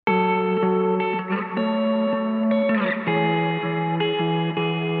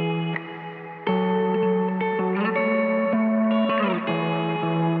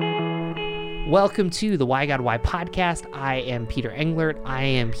Welcome to the Why God Why podcast. I am Peter Englert. I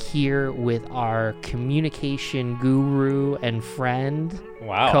am here with our communication guru and friend,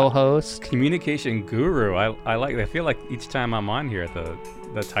 co-host. Communication guru. I feel like each time I'm on here,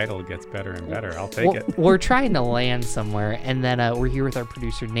 the title gets better and better. I'll take it. We're trying to land somewhere, and then we're here with our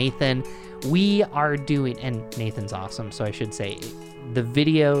producer, Nathan. We are doing, and Nathan's awesome, so I should say, the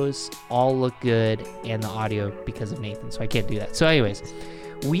videos all look good, and the audio because of Nathan, so I can't do that. So anyways,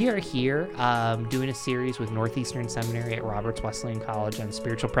 we are here doing a series with Northeastern Seminary at Roberts Wesleyan College on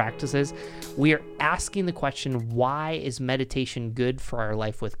spiritual practices. We are asking the question, why is meditation good for our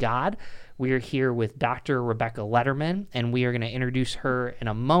life with God? We are here with Dr. Rebecca Letterman, and we are going to introduce her in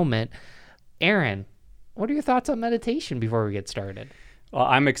a moment. Aaron, what are your thoughts on meditation before we get started? Well,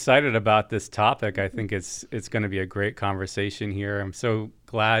 I'm excited about this topic. I think it's going to be a great conversation here. I'm so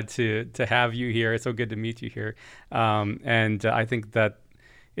glad to have you here. It's so good to meet you here. And I think that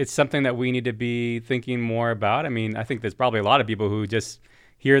it's something that we need to be thinking more about. I mean, I think there's probably a lot of people who just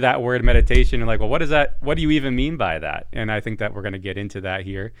hear that word meditation and like, well, what is that? What do you even mean by that? And I think that we're going to get into that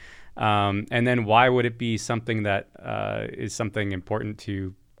here. And then why would it be something that is something important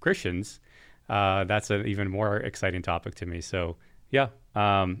to Christians? That's an even more exciting topic to me. So yeah,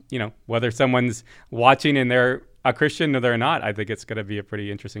 whether someone's watching and they're a Christian or they're not, I think it's going to be a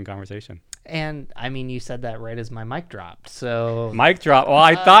pretty interesting conversation. And I mean, you said that right as my mic dropped. So mic drop. Well,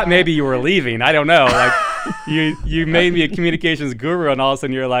 I thought maybe you were leaving. I don't know. Like you made me a communications guru, and all of a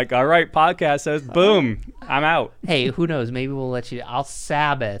sudden you're like, "All right, podcast says, boom, I'm out." Hey, who knows? Maybe we'll let you. I'll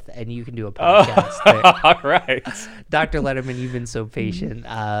Sabbath, and you can do a podcast. All right, Dr. Letterman, you've been so patient.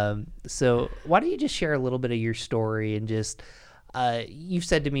 So why don't you just share a little bit of your story and just. You've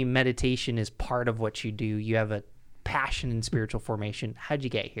said to me meditation is part of what you do. You have a passion in spiritual formation. How'd you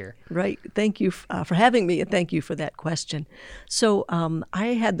get here? Right. Thank you for having me, and thank you for that question. So I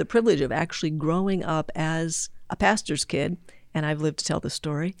had the privilege of actually growing up as a pastor's kid, and I've lived to tell the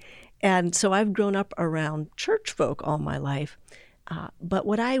story. And so I've grown up around church folk all my life. But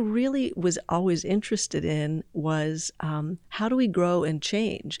what I really was always interested in was how do we grow and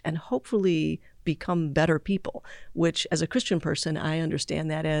change and hopefully become better people, which as a Christian person, I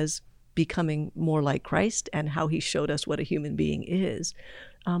understand that as becoming more like Christ and how he showed us what a human being is.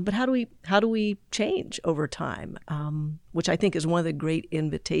 But how do we change over time, which I think is one of the great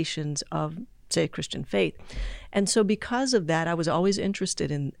invitations of, say, Christian faith. And so because of that, I was always interested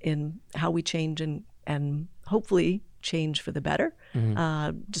in how we change and hopefully change for the better,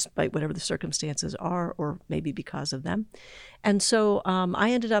 despite whatever the circumstances are, or maybe because of them. And so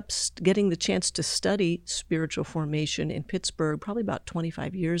I ended up getting the chance to study spiritual formation in Pittsburgh probably about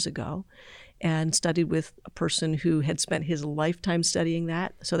 25 years ago, and studied with a person who had spent his lifetime studying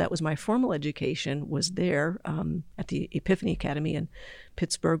that. So that was my formal education, was there at the Epiphany Academy in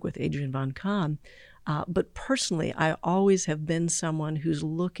Pittsburgh with Adrian von Kahn. But personally, I always have been someone who's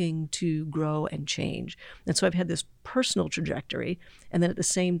looking to grow and change. And so I've had this personal trajectory, and then at the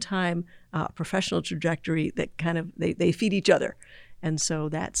same time, a professional trajectory that kind of, they feed each other. And so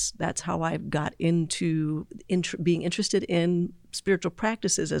that's how I got into being interested in spiritual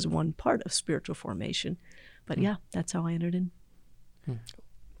practices as one part of spiritual formation. But yeah, that's how I entered in.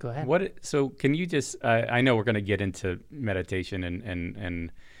 Go ahead. So can you just, I know we're going to get into meditation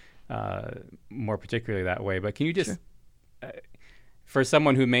and more particularly that way, but can you just, for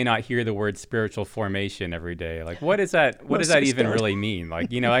someone who may not hear the word spiritual formation every day, like what is that? What does that even really mean?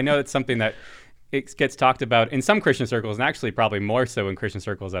 Like, I know it's something that it gets talked about in some Christian circles, and actually probably more so in Christian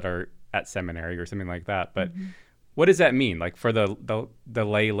circles that are at seminary or something like that. But what does that mean? Like for the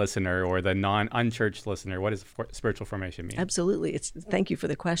lay listener or the unchurched listener, what does spiritual formation mean? Absolutely. Thank you for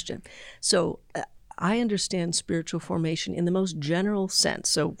the question. So I understand spiritual formation in the most general sense.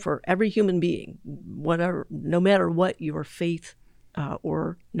 So for every human being, no matter what your faith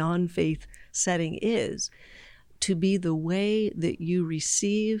or non-faith setting is, to be the way that you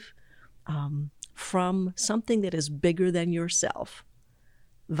receive from something that is bigger than yourself,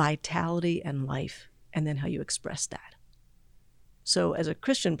 vitality and life, and then how you express that. So as a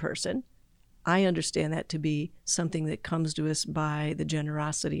Christian person, I understand that to be something that comes to us by the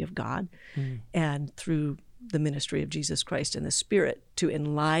generosity of God and through the ministry of Jesus Christ and the Spirit to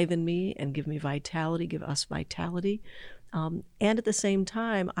enliven me and give me vitality, give us vitality. And at the same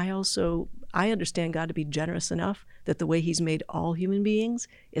time, I understand God to be generous enough that the way he's made all human beings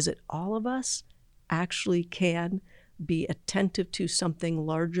is that all of us actually can be attentive to something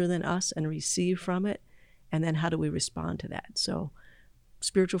larger than us and receive from it. And then how do we respond to that? So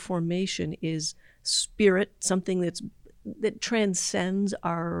spiritual formation is spirit, something that transcends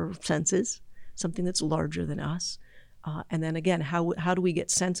our senses, something that's larger than us. And then again, how do we get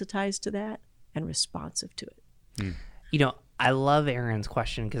sensitized to that? and responsive to it. You know, I love Aaron's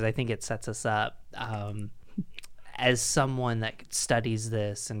question because I think it sets us up. As someone that studies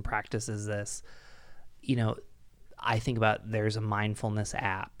this and practices this, you know, I think about there's a mindfulness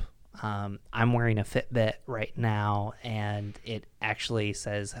app. I'm wearing a Fitbit right now, and it actually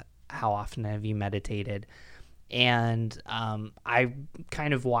says, how often have you meditated? And I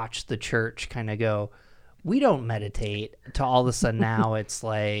kind of watched the church kind of go, we don't meditate, to all of a sudden now it's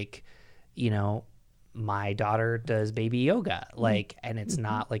like, you know, my daughter does baby yoga, like, and it's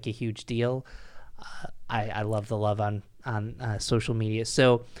not like a huge deal. I love the love on social media.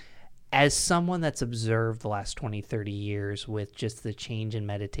 So as someone that's observed the last 20, 30 years with just the change in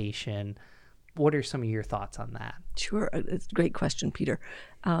meditation, what are some of your thoughts on that? Sure. It's a great question, Peter.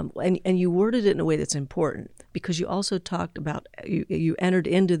 And you worded it in a way that's important because you also talked about, you entered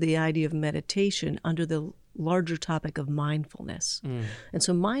into the idea of meditation under the larger topic of mindfulness. And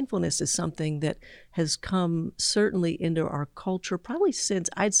so mindfulness is something that has come certainly into our culture probably since,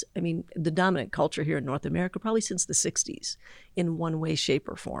 the dominant culture here in North America, probably since the 60s in one way, shape,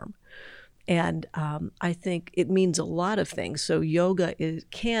 or form. And I think it means a lot of things. So yoga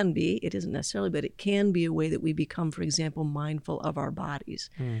can be, it isn't necessarily, but it can be a way that we become, for example, mindful of our bodies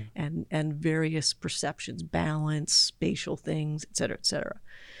and various perceptions, balance, spatial things, et cetera, et cetera.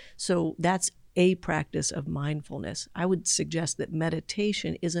 So that's a practice of mindfulness. I would suggest that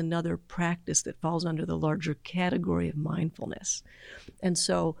meditation is another practice that falls under the larger category of mindfulness. And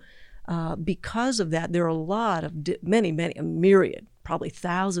so because of that, there are a lot of a myriad, probably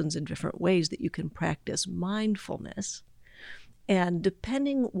thousands of different ways that you can practice mindfulness. And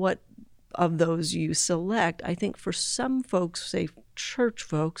depending what of those you select, I think for some folks, say church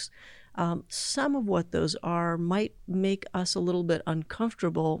folks, some of what those are might make us a little bit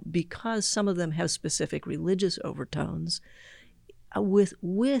uncomfortable because some of them have specific religious overtones.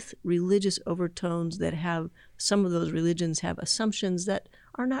 With religious overtones that have, some of those religions have assumptions that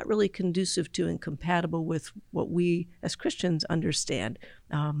are not really conducive to and compatible with what we as Christians understand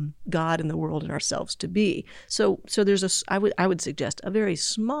God and the world and ourselves to be. So there's I would suggest a very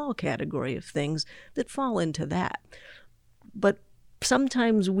small category of things that fall into that. But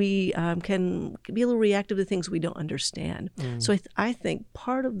sometimes we can be a little reactive to things we don't understand. So I think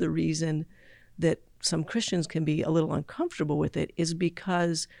part of the reason that some Christians can be a little uncomfortable with it is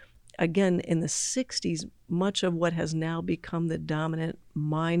because, again, in the 60s, much of what has now become the dominant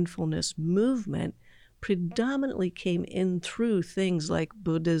mindfulness movement predominantly came in through things like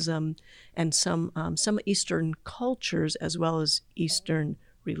Buddhism and some Eastern cultures as well as Eastern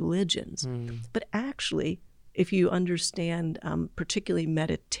religions. But actually, if you understand particularly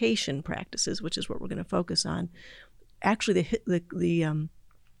meditation practices, which is what we're going to focus on, actually the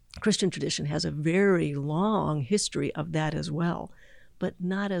Christian tradition has a very long history of that as well, but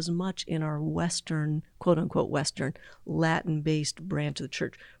not as much in our Western, quote-unquote Western, Latin-based branch of the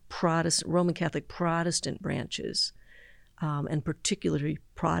church, Roman Catholic Protestant branches, and particularly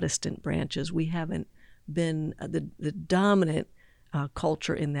Protestant branches. We haven't been, the dominant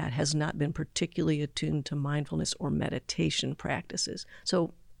culture in that has not been particularly attuned to mindfulness or meditation practices.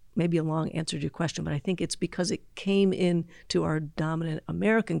 So maybe a long answer to your question, but I think it's because it came into our dominant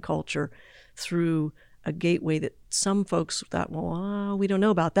American culture through a gateway that some folks thought, well, we don't know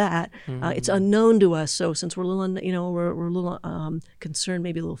about that. It's unknown to us. So since we're a little, we're a little concerned,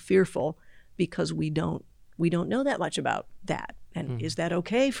 maybe a little fearful, because we don't know that much about that. And is that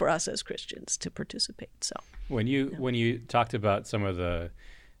okay for us as Christians to participate? So when you talked about some of the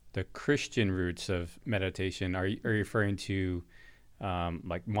Christian roots of meditation, are you referring to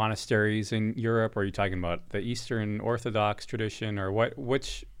like monasteries in Europe, or are you talking about the Eastern Orthodox tradition, or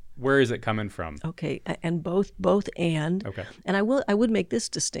where is it coming from? Okay, and both and. Okay. And I would make this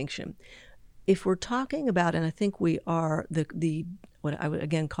distinction. If we're talking about, and I think we are, the what I would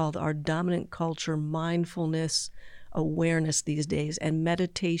again call our dominant culture mindfulness awareness these days, and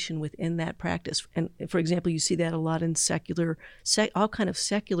meditation within that practice. And for example, you see that a lot in all kind of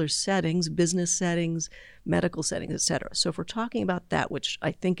secular settings, business settings, medical settings, etc. So if we're talking about that, which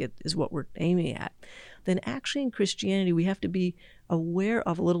I think it is what we're aiming at, then actually in Christianity we have to be aware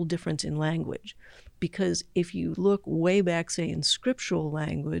of a little difference in language. Because if you look way back, say, in scriptural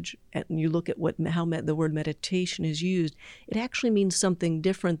language, and you look at how the word meditation is used, it actually means something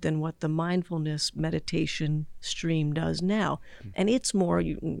different than what the mindfulness meditation stream does now. And it's more,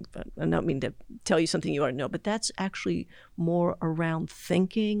 I'm not meaning to tell you something you already know, but that's actually more around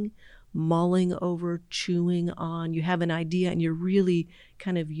thinking, mulling over, chewing on. You have an idea and you're really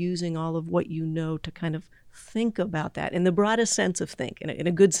kind of using all of what you know to kind of think about that in the broadest sense of in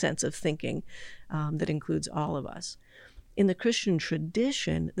a good sense of thinking that includes all of us. In the Christian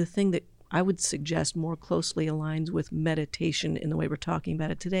tradition, the thing that I would suggest more closely aligns with meditation in the way we're talking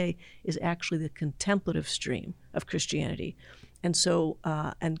about it today is actually the contemplative stream of Christianity. And so,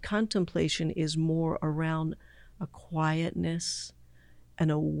 and contemplation is more around a quietness,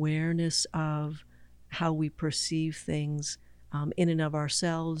 an awareness of how we perceive things in and of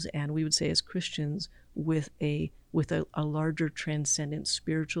ourselves, and we would say as Christians, with a larger transcendent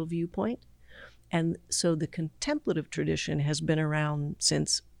spiritual viewpoint. And so the contemplative tradition has been around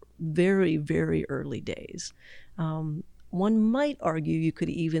since very, very early days. One might argue you could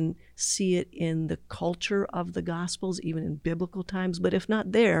even see it in the culture of the Gospels, even in biblical times, but if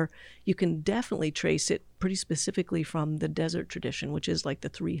not there, you can definitely trace it pretty specifically from the desert tradition, which is like the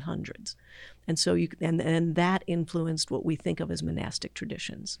 300s. And so and that influenced what we think of as monastic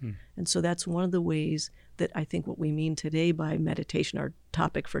traditions. And so that's one of the ways that I think what we mean today by meditation, our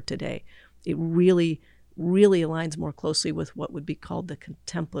topic for today, it really, really aligns more closely with what would be called the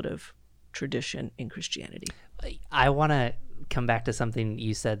contemplative tradition in Christianity. I want to come back to something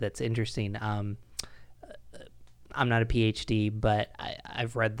you said that's interesting. I'm not a PhD, but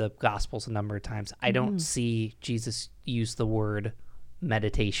I've read the Gospels a number of times. I don't see Jesus use the word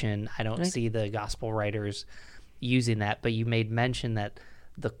meditation. I don't see the Gospel writers using that, but you made mention that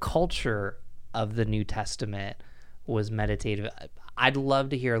the culture of the New Testament was meditative. I'd love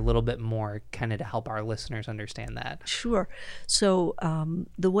to hear a little bit more kind of to help our listeners understand that. Sure. So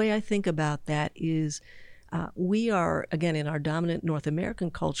the way I think about that is we are, again, in our dominant North American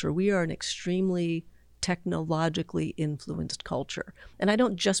culture, we are an extremely technologically influenced culture. And I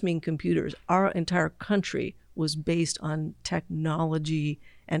don't just mean computers. Our entire country was based on technology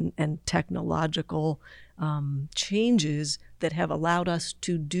and technological changes that have allowed us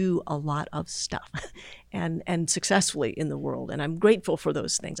to do a lot of stuff and successfully in the world. And I'm grateful for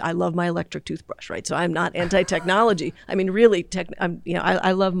those things. I love my electric toothbrush, right? So I'm not anti-technology. I mean, really,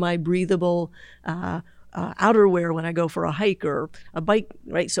 I love my breathable outerwear when I go for a hike or a bike,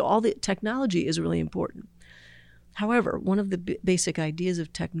 right? So all the technology is really important. However, one of the basic ideas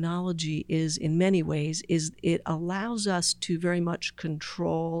of technology is, in many ways, is it allows us to very much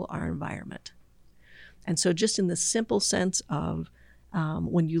control our environment. And so just in the simple sense of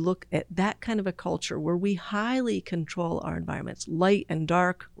when you look at that kind of a culture where we highly control our environments, light and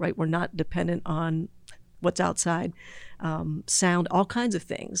dark, right? We're not dependent on what's outside, sound, all kinds of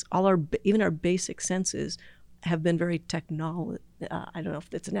things. Even our basic senses have been very I don't know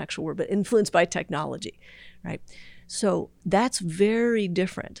if that's an actual word, but influenced by technology, right? So that's very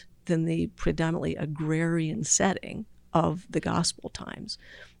different than the predominantly agrarian setting of the gospel times.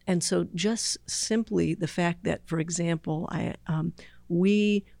 And so just simply the fact that, for example,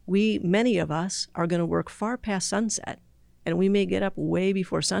 many of us are going to work far past sunset, and we may get up way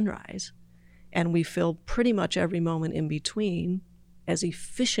before sunrise, and we fill pretty much every moment in between as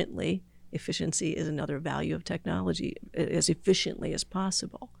efficiently. Efficiency is another value of technology, as efficiently as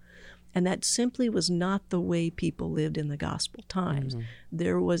possible. And that simply was not the way people lived in the gospel times.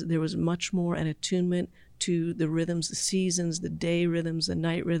 There was much more an attunement to the rhythms, the seasons, the day rhythms, the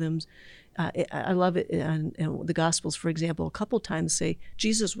night rhythms. I love it. And the Gospels, for example, a couple times say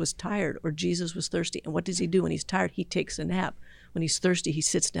Jesus was tired or Jesus was thirsty. And what does he do when he's tired? He takes a nap. When he's thirsty, he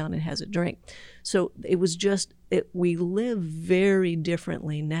sits down and has a drink. So it was just, we live very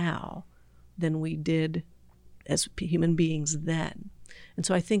differently now than we did as human beings then. And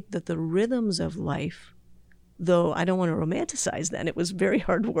so I think that the rhythms of life, though I don't want to romanticize then, it was very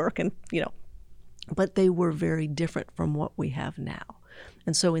hard work and, but they were very different from what we have now.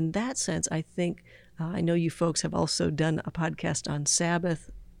 And so in that sense, I think, I know you folks have also done a podcast on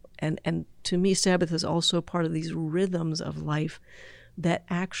Sabbath, and to me, Sabbath is also part of these rhythms of life that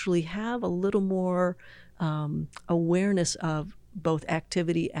actually have a little more awareness of both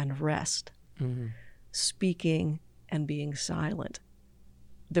activity and rest, speaking and being silent.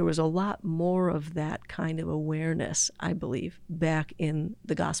 There was a lot more of that kind of awareness, I believe, back in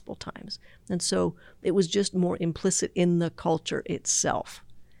the gospel times. And so it was just more implicit in the culture itself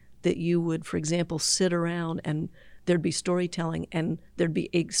that you would, for example, sit around and there'd be storytelling and there'd be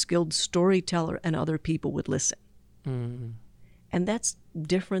a skilled storyteller and other people would listen. And that's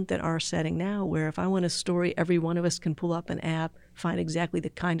different than our setting now, where if I want a story, every one of us can pull up an app, find exactly the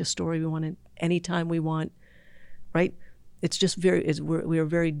kind of story we want anytime we want, right? It's just we are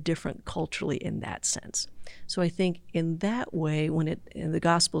very different culturally in that sense. So I think in that way, in the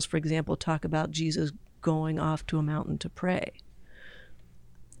Gospels, for example, talk about Jesus going off to a mountain to pray,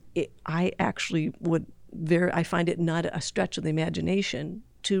 I actually I find it not a stretch of the imagination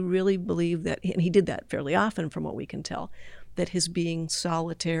to really believe that, and he did that fairly often from what we can tell, that his being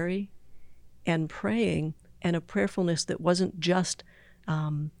solitary and praying and a prayerfulness that wasn't just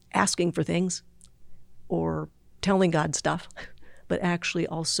asking for things or telling God stuff, but actually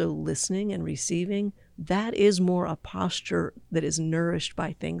also listening and receiving, that is more a posture that is nourished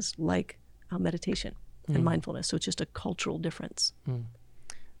by things like meditation and mindfulness. So it's just a cultural difference.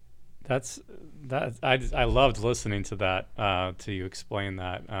 I loved listening to that, to you explain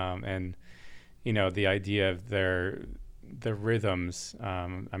that, and the idea of the rhythms.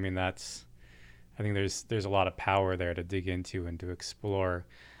 I mean, I think there's a lot of power there to dig into and to explore.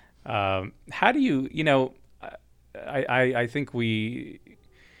 How do you, I think we're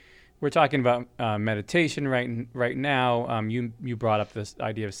talking about meditation right now. You brought up this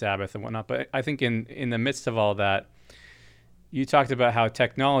idea of Sabbath and whatnot, but I think in the midst of all that, you talked about how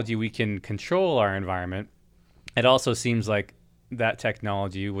technology, we can control our environment. It also seems like that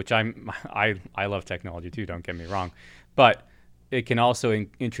technology, which I love technology too, don't get me wrong, but it can also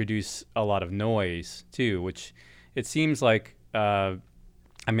introduce a lot of noise too, which it seems like, I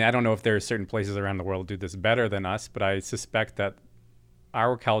don't know if there are certain places around the world that do this better than us, but I suspect that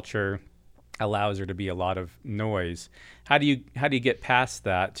our culture allows there to be a lot of noise. How do you get past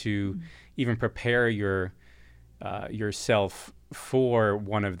that to even prepare yourself for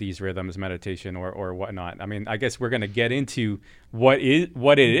one of these rhythms, meditation or whatnot? I mean, I guess we're going to get into what it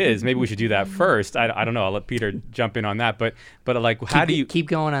is. Maybe we should do that first. I don't know. I'll let Peter jump in on that. But like, how do you keep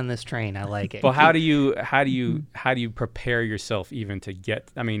going on this train? I like it. Well, how do you prepare yourself even to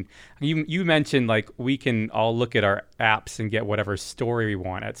get? I mean, you mentioned like we can all look at our apps and get whatever story we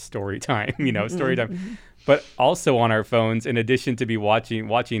want at story time. Story time. But also on our phones, in addition to be watching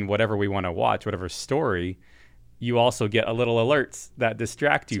whatever we want to watch, whatever story, you also get a little alerts that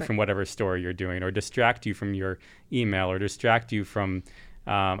distract you from whatever story you're doing, or distract you from your email, or distract you from,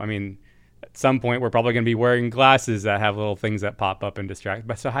 at some point we're probably going to be wearing glasses that have little things that pop up and distract.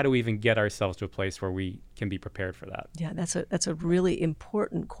 But so how do we even get ourselves to a place where we can be prepared for that? Yeah, that's a really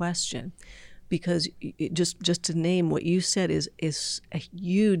important question, because just to name what you said is a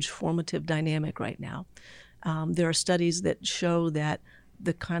huge formative dynamic right now. There are studies that show that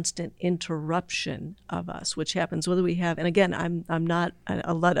the constant interruption of us, which happens whether we have, and again, I'm not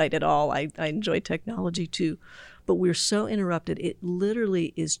a Luddite at all. I enjoy technology too, but we're so interrupted. It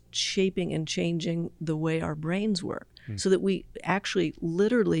literally is shaping and changing the way our brains work, so that we actually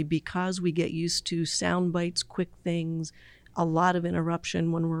literally, because we get used to sound bites, quick things, a lot of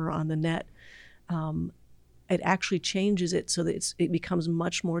interruption when we're on the net, it actually changes it so that it becomes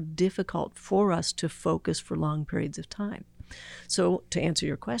much more difficult for us to focus for long periods of time. So to answer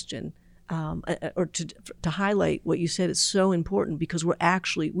your question, or to highlight what you said, is so important, because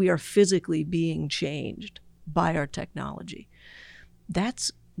we are physically being changed by our technology.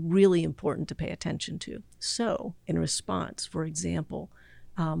 That's really important to pay attention to. So in response, for example,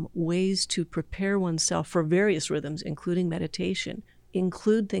 ways to prepare oneself for various rhythms, including meditation,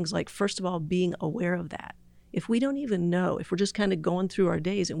 include things like, first of all, being aware of that. If we don't even know, if we're just kind of going through our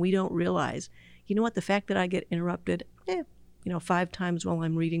days and we don't realize, the fact that I get interrupted, 5 times while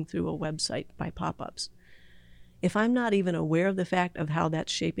I'm reading through a website by pop-ups. If I'm not even aware of the fact of how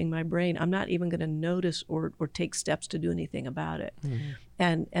that's shaping my brain, I'm not even going to notice or take steps to do anything about it.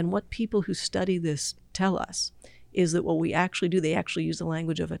 And what people who study this tell us is that what we actually do, they actually use the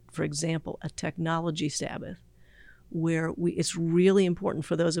language of, for example, a technology Sabbath, where it's really important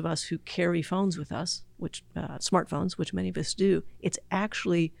for those of us who carry phones with us, which smartphones, which many of us do. It's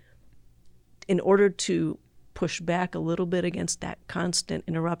actually, in order to push back a little bit against that constant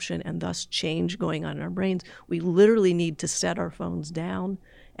interruption and thus change going on in our brains, we literally need to set our phones down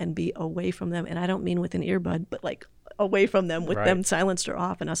and be away from them. And I don't mean with an earbud, but like away from them with them silenced or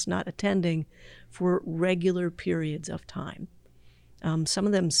off and us not attending for regular periods of time. Some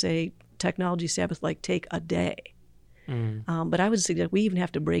of them say technology Sabbath, like take a day. But I would suggest we even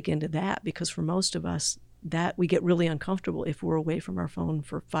have to break into that, because for most of us, that we get really uncomfortable if we're away from our phone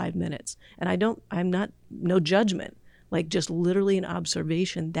for 5 minutes. And no judgment, like just literally an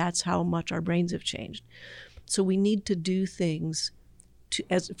observation. That's how much our brains have changed. So we need to do things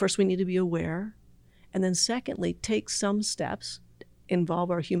first we need to be aware. And then secondly, take some steps, involve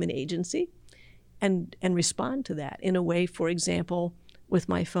our human agency, and respond to that in a way. For example, with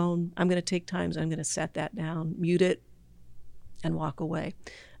my phone, I'm going to take times, I'm going to set that down, mute it, and walk away.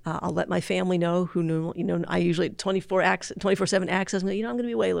 I'll let my family know I usually 24/7 access. I'm going to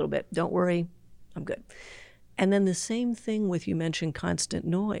be away a little bit. Don't worry, I'm good. And then the same thing with, you mentioned constant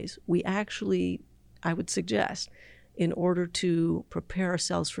noise. I would suggest, in order to prepare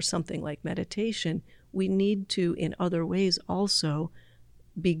ourselves for something like meditation, we need to, in other ways also,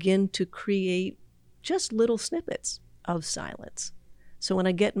 begin to create just little snippets of silence. So when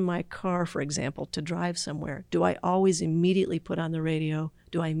I get in my car, for example, to drive somewhere, do I always immediately put on the radio?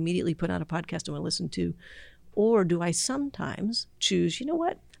 Do I immediately put on a podcast I want to listen to? Or do I sometimes choose, you know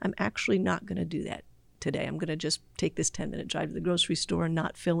what, I'm actually not going to do that today. I'm going to just take this 10-minute drive to the grocery store and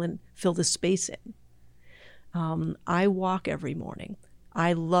not fill the space in. I walk every morning.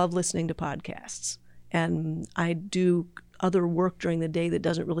 I love listening to podcasts. And I do other work during the day that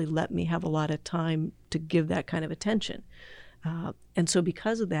doesn't really let me have a lot of time to give that kind of attention. And so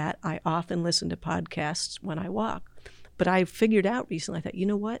because of that, I often listen to podcasts when I walk. But I figured out recently, I thought, you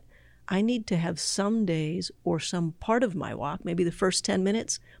know what? I need to have some days or some part of my walk, maybe the first 10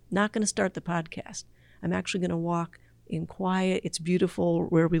 minutes, not going to start the podcast. I'm actually going to walk in quiet. It's beautiful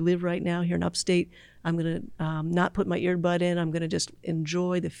where we live right now here in upstate. I'm going to not put my earbud in. I'm going to just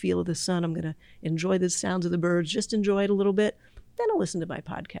enjoy the feel of the sun. I'm going to enjoy the sounds of the birds, just enjoy it a little bit. Then I'll listen to my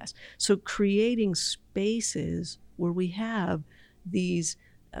podcast. So creating spaces where we have these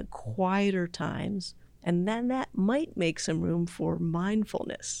quieter times, and then that might make some room for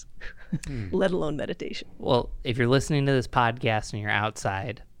mindfulness, let alone meditation. Well, if you're listening to this podcast and you're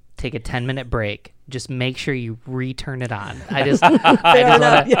outside, take a 10-minute break. Just make sure you return it on. I just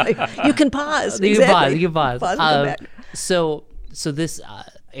you can pause. You exactly. can pause. Pause and come back. So this,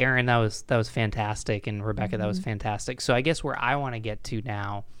 Aaron, that was fantastic, and Rebecca, that was fantastic. So I guess where I want to get to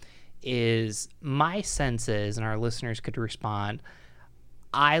now is my senses, and our listeners could respond.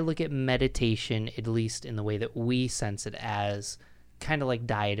 I look at meditation, at least in the way that we sense it, as kind of like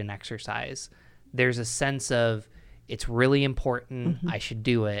diet and exercise. There's a sense of it's really important, I should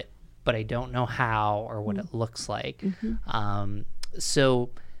do it, but I don't know how or what it looks like. So,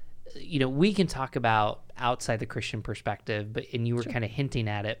 we can talk about outside the Christian perspective, and you were kind of hinting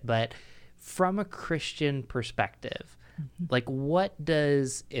at it, but from a Christian perspective, like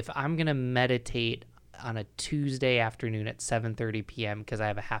if I'm going to meditate on a Tuesday afternoon at 7:30 p.m. because I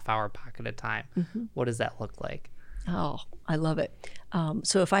have a half-hour pocket of time, what does that look like? Oh, I love it.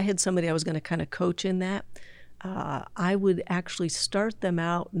 So if I had somebody I was going to kind of coach in that, I would actually start them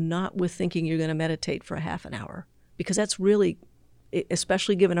out not with thinking you're going to meditate for a half an hour, because that's really,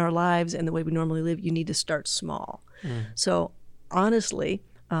 especially given our lives and the way we normally live, you need to start small. So honestly,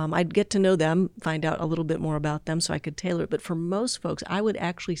 I'd get to know them, find out a little bit more about them so I could tailor it. But for most folks, I would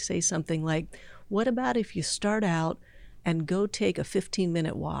actually say something like, what about if you start out and go take a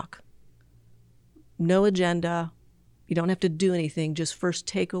 15-minute walk? No agenda. You don't have to do anything. Just first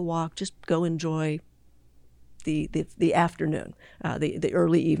take a walk. Just go enjoy the afternoon, the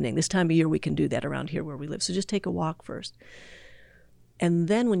early evening. This time of year we can do that around here where we live. So just take a walk first. And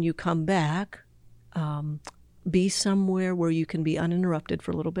then when you come back, be somewhere where you can be uninterrupted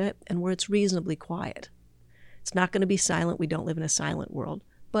for a little bit and where it's reasonably quiet. It's not going to be silent. We don't live in a silent world.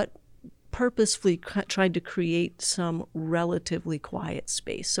 But purposefully tried to create some relatively quiet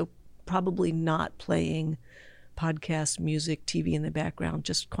space. So probably not playing podcast, music, TV in the background,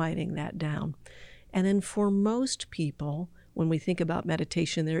 just quieting that down. And then for most people, when we think about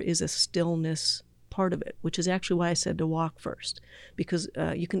meditation, there is a stillness part of it, which is actually why I said to walk first, because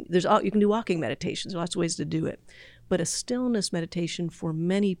you can do walking meditations. There's lots of ways to do it, but a stillness meditation for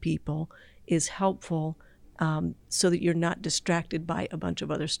many people is helpful, so that you're not distracted by a bunch of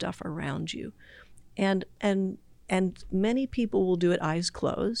other stuff around you, and many people will do it eyes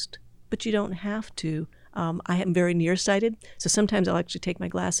closed, but you don't have to. I am very nearsighted, so sometimes I'll actually take my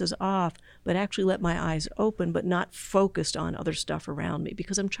glasses off, but actually let my eyes open, but not focused on other stuff around me,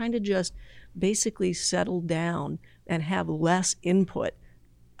 because I'm trying to just basically settle down and have less input,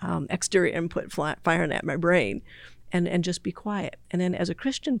 exterior input firing at my brain, and just be quiet. And then as a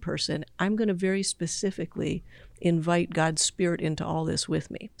Christian person, I'm going to very specifically invite God's Spirit into all this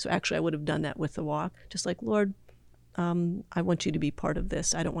with me. So actually I would have done that with the walk, just like, Lord, I want you to be part of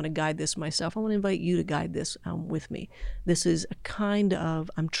this. I don't want to guide this myself. I want to invite you to guide this with me. This is a kind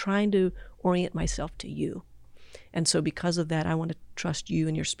of, I'm trying to orient myself to you. And so because of that, I want to trust you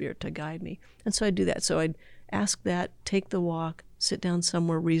and your Spirit to guide me. And so I do that. So I'd ask that, take the walk, sit down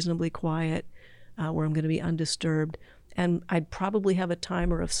somewhere reasonably quiet, where I'm going to be undisturbed. And I'd probably have a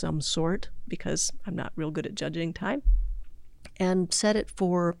timer of some sort, because I'm not real good at judging time, and set it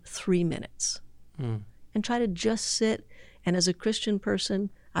for 3 minutes. And try to just sit. And as a Christian person,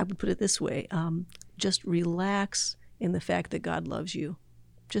 I would put it this way, just relax in the fact that God loves you.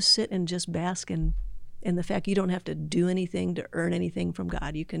 Just sit and just bask in the fact you don't have to do anything to earn anything from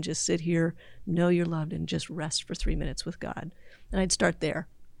God. You can just sit here, know you're loved, and just rest for 3 minutes with God. And I'd start there.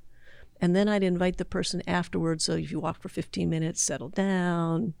 And then I'd invite the person afterwards. So if you walk for 15 minutes, settle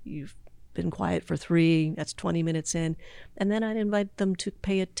down, you've been quiet for 3, that's 20 minutes in. And then I'd invite them to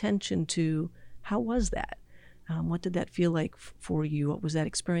pay attention to, how was that? What did that feel like for you? What was that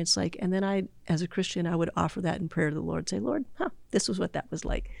experience like? And then as a Christian, I would offer that in prayer to the Lord, say, Lord, this was what that was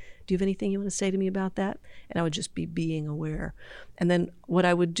like. Do you have anything you want to say to me about that? And I would just be being aware. And then what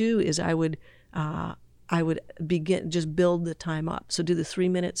I would do is I would begin, just build the time up. So do the 3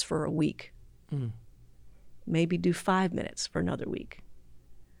 minutes for a week. Maybe do 5 minutes for another week.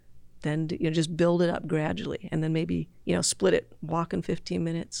 Then just build it up gradually. And then maybe, split it, walking 15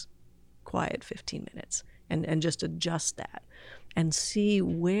 minutes, quiet 15 minutes. And just adjust that and see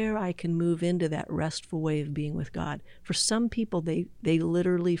where I can move into that restful way of being with God. For some people, they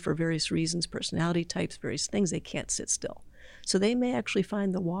literally, for various reasons, personality types, various things, they can't sit still. So they may actually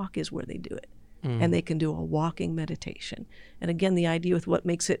find the walk is where they do it. And they can do a walking meditation. And again, the idea with what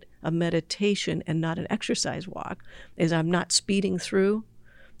makes it a meditation and not an exercise walk is I'm not speeding through.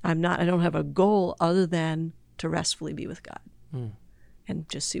 I don't have a goal other than to restfully be with God and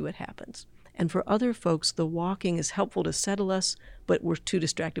just see what happens. And for other folks, the walking is helpful to settle us, but we're too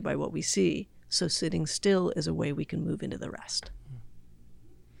distracted by what we see. So sitting still is a way we can move into the rest.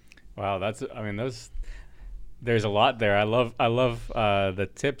 Wow, there's a lot there. I love the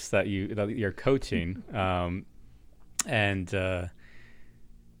tips that you're coaching, and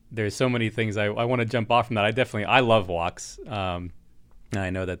there's so many things I want to jump off from that. I love walks. I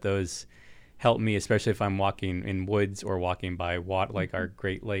know that those help me, especially if I'm walking in woods or walking by like our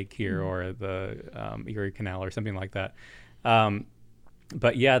Great Lake here or the Erie Canal or something like that.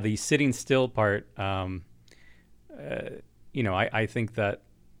 But yeah, the sitting still part, I think that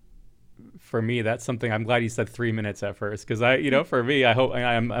for me, that's something. I'm glad you said 3 minutes at first, because for me,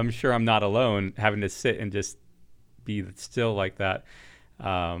 I'm sure I'm not alone having to sit and just be still like that.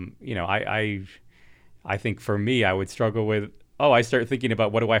 I think for me, I would struggle with, I start thinking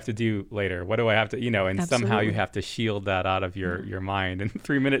about what do I have to do later? What do I have to, and Absolutely. Somehow you have to shield that out of your mind. And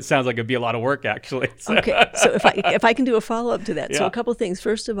 3 minutes sounds like it'd be a lot of work, actually. Okay, so if I can do a follow-up to that. Yeah. So a couple of things.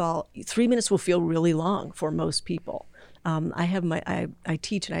 First of all, 3 minutes will feel really long for most people. I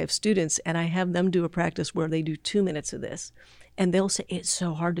teach and I have students, and I have them do a practice where they do 2 minutes of this, and they'll say it's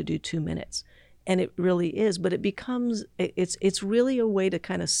so hard to do 2 minutes, and it really is. But it's really a way to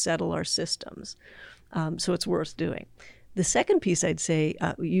kind of settle our systems, so it's worth doing. The second piece, I'd say,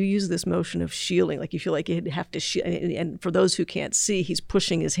 you use this motion of shielding, like you feel like you have to shield. And for those who can't see, he's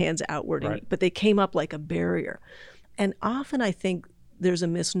pushing his hands outward, right. But they came up like a barrier. And often I think there's a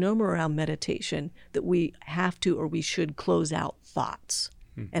misnomer around meditation that we have to or we should close out thoughts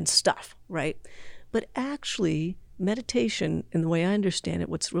and stuff, right? But actually, meditation, in the way I understand it,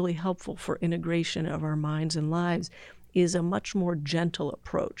 what's really helpful for integration of our minds and lives is a much more gentle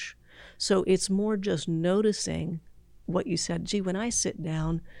approach. So it's more just noticing what you said, when I sit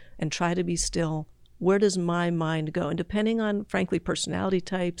down and try to be still, where does my mind go? And depending on, frankly, personality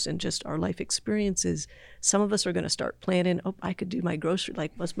types and just our life experiences, some of us are going to start planning, I could do my grocery,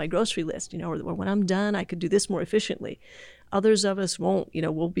 like what's my grocery list, or when I'm done, I could do this more efficiently. Others of us won't,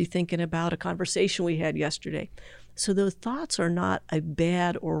 we'll be thinking about a conversation we had yesterday. So those thoughts are not a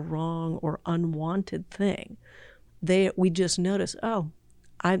bad or wrong or unwanted thing. We just notice,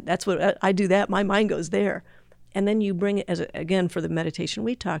 that's what I do that, my mind goes there. And then you bring it again, for the meditation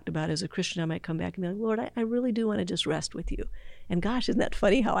we talked about, as a Christian, I might come back and be like, Lord, I really do want to just rest with you. And gosh, isn't that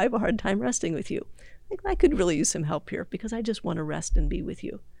funny how I have a hard time resting with you? I could really use some help here because I just want to rest and be with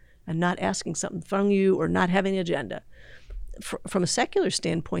you and not asking something from you or not having an agenda. From a secular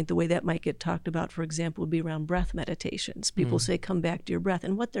standpoint, the way that might get talked about, for example, would be around breath meditations. People say, come back to your breath.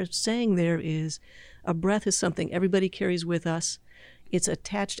 And what they're saying there is a breath is something everybody carries with us. It's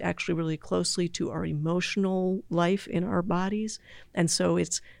attached actually really closely to our emotional life in our bodies. And so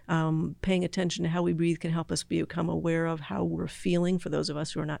it's paying attention to how we breathe can help us become aware of how we're feeling, for those of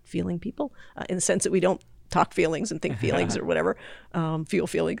us who are not feeling people, in the sense that we don't talk feelings and think feelings or whatever, feel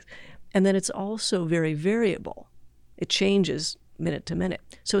feelings. And then it's also very variable. It changes minute to minute.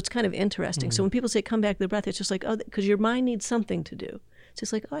 So it's kind of interesting. So when people say, come back to the breath, it's just like, because your mind needs something to do. It's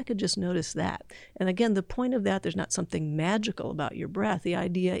just like, I could just notice that. And again, the point of that, there's not something magical about your breath. The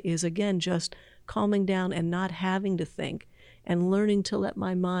idea is, again, just calming down and not having to think and learning to let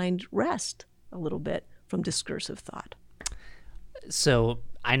my mind rest a little bit from discursive thought. So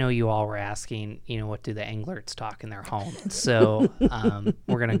I know you all were asking, what do the Englerts talk in their home? So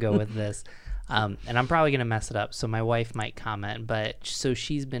we're going to go with this. And I'm probably going to mess it up, so my wife might comment. But so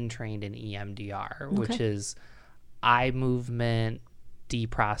she's been trained in EMDR, which is eye movement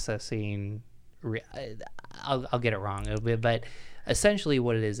deprocessing. I'll get it wrong a little bit, but essentially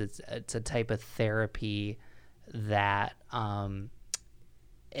what it is, it's a type of therapy that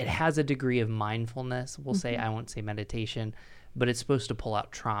it has a degree of mindfulness. We'll say, I won't say meditation, but it's supposed to pull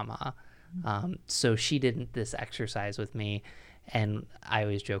out trauma. So she did this exercise with me, and I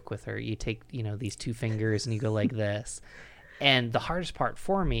always joke with her, you take, these two fingers and you go like this. And the hardest part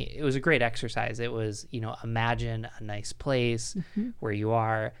for me, it was a great exercise. It was, imagine a nice place where you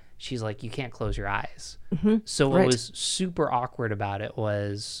are. She's like, you can't close your eyes. So what was super awkward about it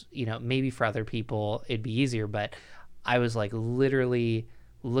was, maybe for other people it'd be easier, but I was like literally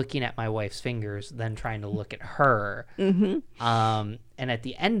looking at my wife's fingers, then trying to look at her. And at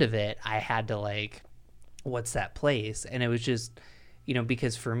the end of it, I had to like, what's that place? And it was just,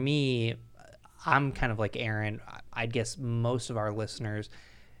 because for me, I'm kind of like Aaron. I guess most of our listeners,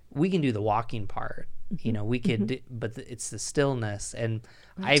 we can do the walking part. We could, but it's the stillness. And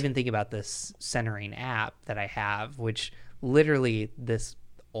I even think about this centering app that I have, which literally this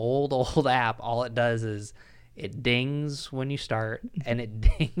old app, all it does is it dings when you start and it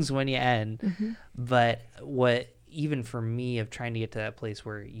dings when you end. But what, even for me, of trying to get to that place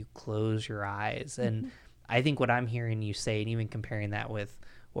where you close your eyes, and I think what I'm hearing you say, and even comparing that with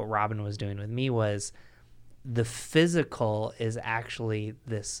what Robin was doing with me, was the physical is actually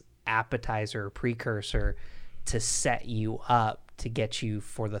this appetizer or precursor to set you up to get you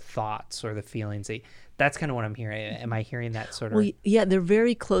for the thoughts or the feelings. That's kind of what I'm hearing. Am I hearing that sort of? Well, yeah, they're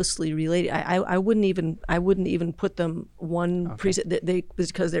very closely related. I wouldn't even put them one preset,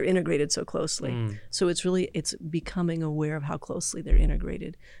 because they're integrated so closely. So it's becoming aware of how closely they're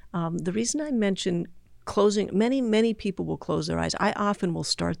integrated. The reason I mention closing, many people will close their eyes. I often will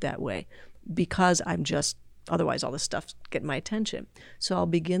start that way because otherwise all this stuff's getting my attention. So I'll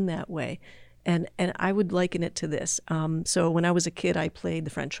begin that way. And I would liken it to this. So when I was a kid, I played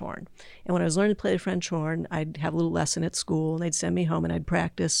the French horn. And when I was learning to play the French horn, I'd have a little lesson at school, and they'd send me home, and I'd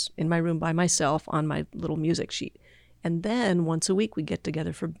practice in my room by myself on my little music sheet. And then once a week, we'd get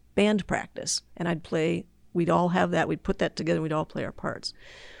together for band practice. And I'd play, we'd all have that, we'd put that together, and we'd all play our parts.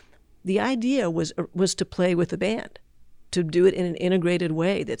 The idea was to play with the band, to do it in an integrated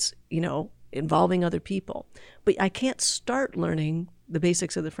way that's, involving other people. But I can't start learning the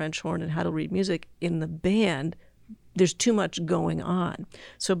basics of the French horn and how to read music in the band. There's too much going on.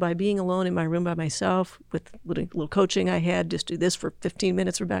 So by being alone in my room by myself with little coaching I had, just do this for 15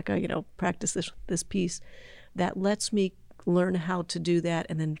 minutes, Rebecca, practice this piece, that lets me learn how to do that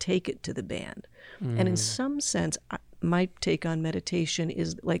and then take it to the band. And in some sense, my take on meditation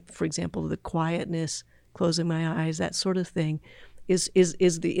is like, for example, the quietness, closing my eyes, that sort of thing, is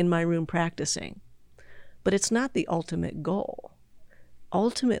the in my room practicing. But it's not the ultimate goal.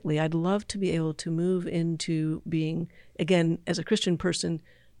 Ultimately, I'd love to be able to move into being, again, as a Christian person,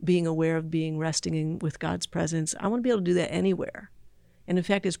 being aware of being resting with God's presence. I want to be able to do that anywhere. And in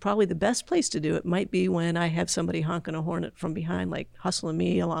fact, it's probably the best place to do it might be when I have somebody honking a horn from behind, like hustling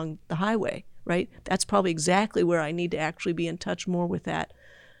me along the highway, right? That's probably exactly where I need to actually be in touch more with that.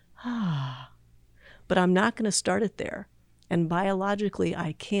 But I'm not going to start it there. And biologically,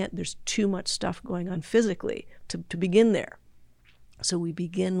 I can't. There's too much stuff going on physically to begin there. So we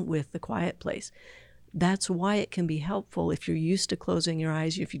begin with the quiet place. That's why it can be helpful if you're used to closing your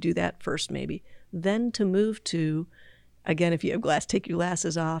eyes, if you do that first maybe, then to move to, again, if you have take your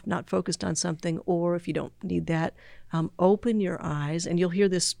glasses off, not focused on something, or if you don't need that, open your eyes. And you'll hear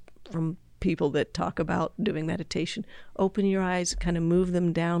this from people that talk about doing meditation. Open your eyes, kind of move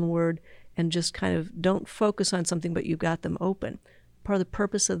them downward, and just kind of don't focus on something, but you've got them open. Part of the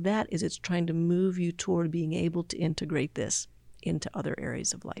purpose of that is it's trying to move you toward being able to integrate this into other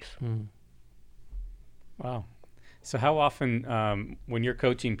areas of life. Wow. So how often, when you're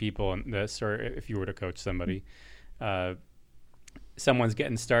coaching people in this, or if you were to coach somebody, someone's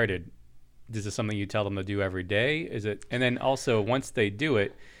getting started, is this something you tell them to do every day? Is it? And then also, once they do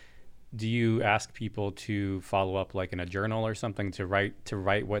it, do you ask people to follow up, like in a journal or something, to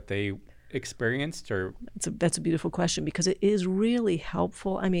write what they experienced? Or that's a beautiful question, because it is really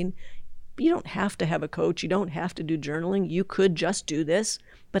helpful. I mean, you don't have to have a coach. You don't have to do journaling. You could just do this,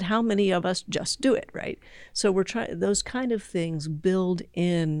 but how many of us just do it, right? So we're trying, those kind of things build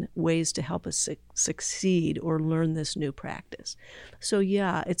in ways to help us succeed or learn this new practice. So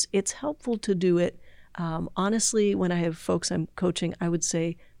yeah, it's helpful to do it. Honestly, when I have folks I'm coaching, I would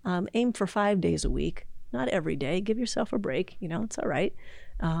say aim for 5 days a week, not every day. Give yourself a break. It's all right.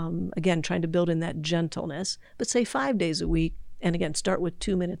 Again, trying to build in that gentleness, but say 5 days a week. And again, start with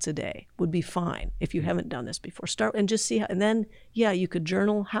 2 minutes a day would be fine if you haven't done this before. Start and just see how, and then, yeah, you could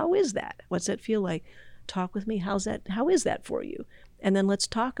journal. How is that? What's that feel like? Talk with me. How is that for you? And then let's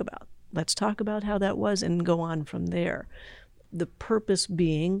talk about how that was and go on from there. The purpose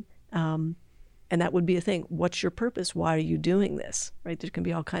being, and that would be a thing. What's your purpose? Why are you doing this? Right? There can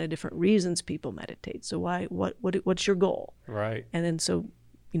be all kind of different reasons people meditate. So what's your goal? Right. And then so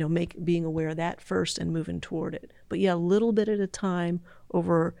being aware of that first and moving toward it. But yeah, a little bit at a time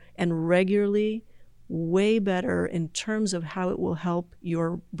over and regularly, way better in terms of how it will help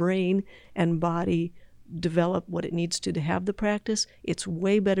your brain and body develop what it needs to have the practice. It's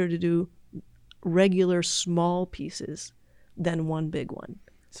way better to do regular small pieces than one big one.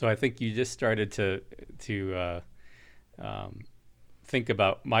 So I think you just started to think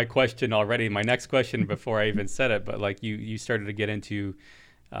about my question already, my next question before I even said it, but like you started to get into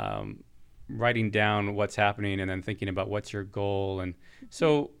writing down what's happening and then thinking about what's your goal. And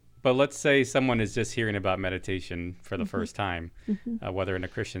so, but let's say someone is just hearing about meditation for the first time, whether in a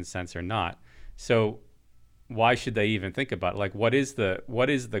Christian sense or not. So why should they even think about it? Like, what is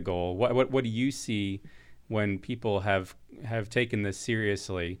the goal? What do you see when people have taken this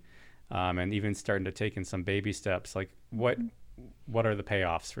seriously, and even starting to take in some baby steps? Like, what are the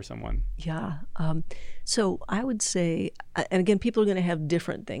payoffs for someone? Yeah. So I would say, and again, people are going to have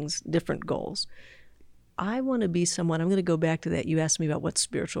different things, different goals. I want to be someone, I'm going to go back to that. You asked me about what's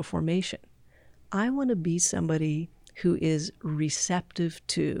spiritual formation. I want to be somebody who is receptive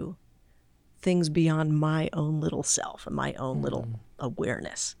to things beyond my own little self and my own little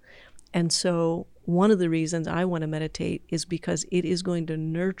awareness. And so one of the reasons I want to meditate is because it is going to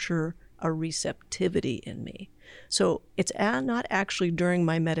nurture a receptivity in me. So it's not actually during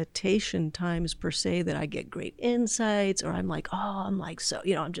my meditation times per se that I get great insights, or I'm like, I'm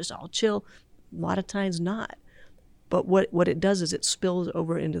just all chill. A lot of times not. But what it does is it spills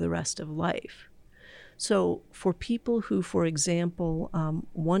over into the rest of life. So for people who, for example,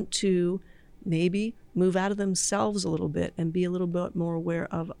 want to maybe move out of themselves a little bit and be a little bit more aware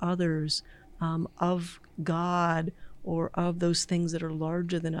of others, of God, or of those things that are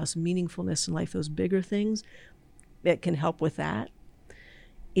larger than us, meaningfulness in life, those bigger things, it can help with that.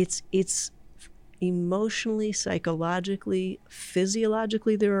 It's emotionally, psychologically,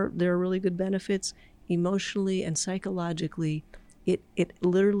 physiologically, there are really good benefits. Emotionally and psychologically, it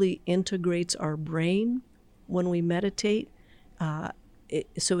literally integrates our brain when we meditate.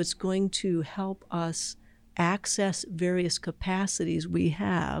 So it's going to help us access various capacities we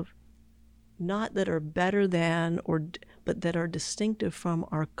have, not that are better than but that are distinctive from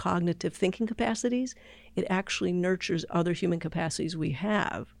our cognitive thinking capacities. It actually nurtures other human capacities we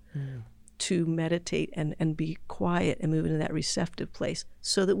have to meditate and be quiet and move into that receptive place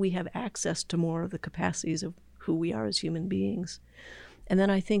so that we have access to more of the capacities of who we are as human beings. And then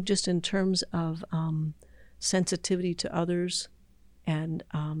I think just in terms of sensitivity to others and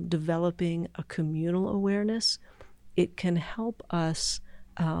developing a communal awareness, it can help us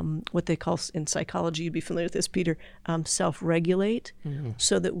what they call in psychology, you'd be familiar with this, Peter, self-regulate,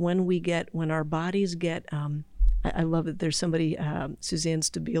 so that when our bodies get, I love that there's somebody, Suzanne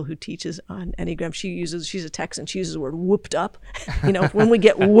Stabile, who teaches on Enneagram. She's a Texan. She uses the word whooped up. When we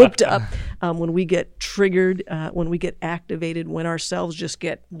get whooped up, when we get triggered, when we get activated, when our cells just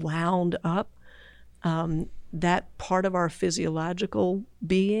get wound up, that part of our physiological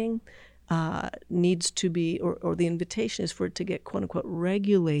being needs to be, or the invitation is for it to get, quote unquote,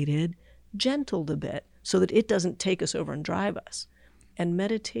 regulated, gentled a bit, so that it doesn't take us over and drive us. And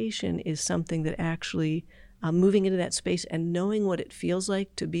meditation is something that actually, moving into that space and knowing what it feels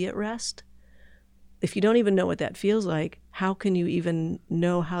like to be at rest. If you don't even know what that feels like, how can you even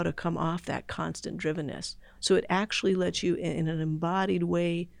know how to come off that constant drivenness? So it actually lets you, in an embodied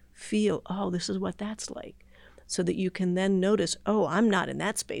way, feel, oh, this is what that's like. So that you can then notice, oh, I'm not in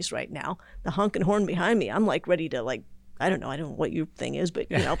that space right now. The honking horn behind me, I'm like ready to I don't know what your thing is,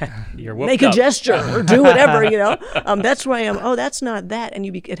 but You're make a gesture or do whatever, That's where I am. Oh, that's not that. And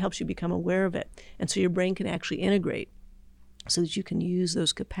it helps you become aware of it. And so your brain can actually integrate so that you can use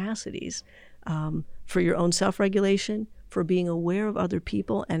those capacities for your own self-regulation, for being aware of other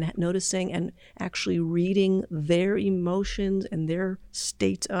people and noticing and actually reading their emotions and their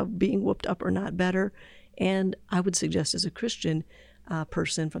states of being whooped up or not better. And I would suggest as a Christian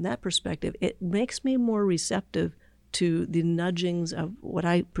person, from that perspective, it makes me more receptive to the nudgings of what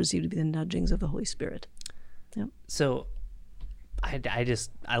I perceive to be the nudgings of the Holy Spirit. Yep. So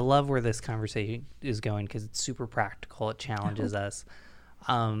I love where this conversation is going because it's super practical. It challenges us.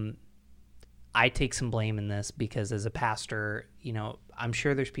 I take some blame in this because as a pastor, I'm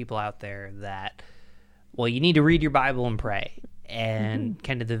sure there's people out there that, well, you need to read your Bible and pray. And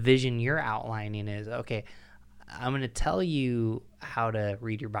kind of the vision you're outlining is, okay, I'm going to tell you how to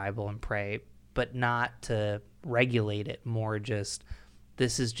read your Bible and pray, but not to regulate it, more just,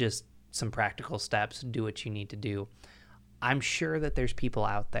 this is just some practical steps, do what you need to do. I'm sure that there's people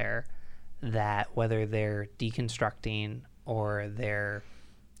out there that, whether they're deconstructing or they're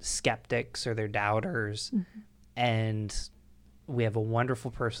skeptics or they're doubters, and we have a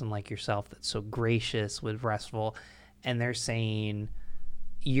wonderful person like yourself that's so gracious with restful, and they're saying,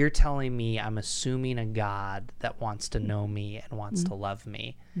 you're telling me I'm assuming a God that wants to know me and wants to love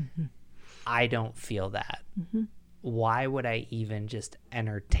me. I don't feel that. Why would I even just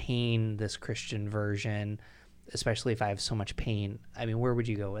entertain this Christian version, especially if I have so much pain? I mean, where would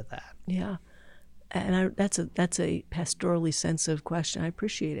you go with that? Yeah. And that's a pastorally sensitive question. I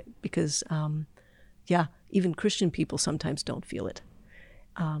appreciate it because, even Christian people sometimes don't feel it.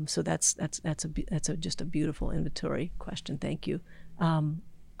 So that's just a beautiful inventory question. Thank you.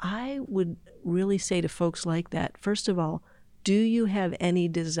 I would really say to folks like that, first of all, do you have any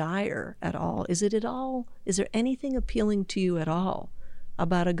desire at all? Is there anything appealing to you at all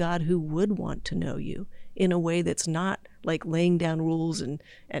about a God who would want to know you in a way that's not like laying down rules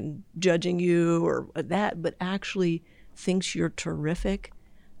and judging you or that, but actually thinks you're terrific,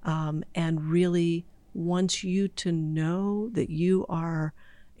 and really wants you to know that you are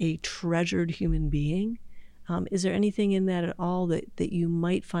a treasured human being? Is there anything in that at all that you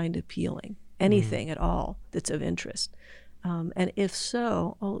might find appealing? Anything at all that's of interest? And if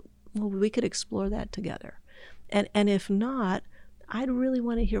so, we could explore that together. And if not, I'd really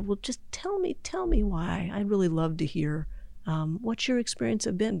want to hear, well, just tell me why. I'd really love to hear what your experience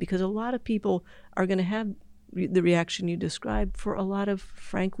have been, because a lot of people are going to have the reaction you described for a lot of,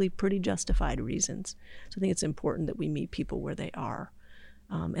 frankly, pretty justified reasons. So I think it's important that we meet people where they are,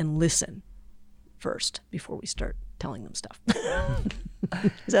 and listen first before we start telling them stuff.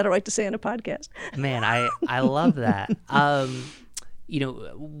 Is that all right to say on a podcast? Man, I love that.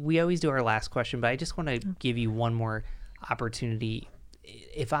 We always do our last question, but I just want to give you one more opportunity.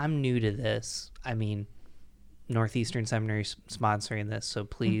 If I'm new to this, I mean, Northeastern Seminary is sponsoring this, so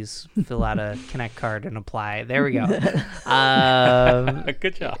please fill out a Connect card and apply. There we go.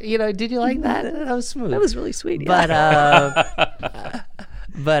 Good job. Did you like that? That was smooth. That was really sweet. Yeah.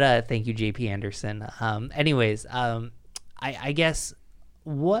 But thank you, JP Anderson. Anyways, I guess,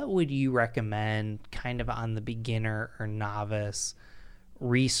 what would you recommend kind of on the beginner or novice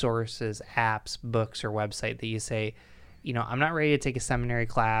resources, apps, books, or website that you say, I'm not ready to take a seminary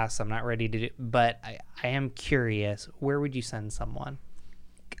class. I'm not ready to do, but I am curious. Where would you send someone?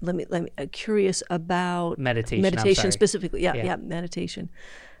 Let me curious about meditation specifically. Yeah, meditation.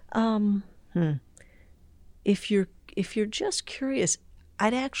 If you're just curious,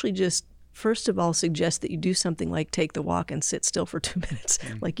 I'd actually just first of all suggest that you do something like take the walk and sit still for 2 minutes.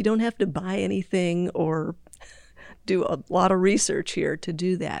 Like, you don't have to buy anything or do a lot of research here to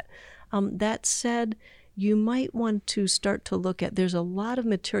do that. That said, you might want to start to look at, there's a lot of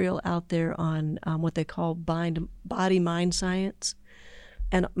material out there on what they call body-mind science,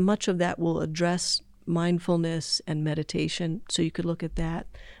 and much of that will address mindfulness and meditation, so you could look at that.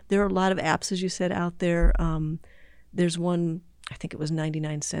 There are a lot of apps, as you said, out there. There's one, I think it was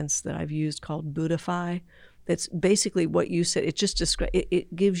 99 cents, that I've used called Buddhify. That's basically what you said. It just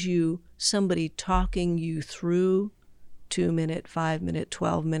it gives you somebody talking you through 2-minute, 5-minute,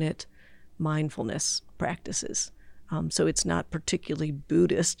 12-minute mindfulness practices. So it's not particularly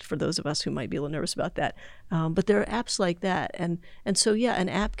Buddhist for those of us who might be a little nervous about that. But there are apps like that. And so, yeah, an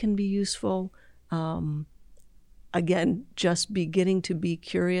app can be useful. Again, just beginning to be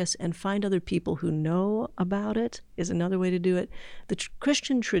curious and find other people who know about it is another way to do it. The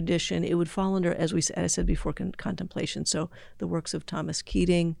Christian tradition, it would fall under, as I said before, contemplation. So the works of Thomas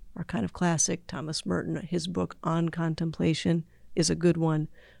Keating are kind of classic. Thomas Merton, his book on contemplation, is a good one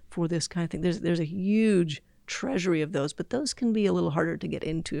for this kind of thing. There's a huge treasury of those, but those can be a little harder to get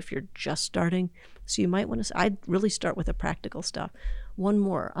into if you're just starting. So you might want to, I'd really start with the practical stuff. One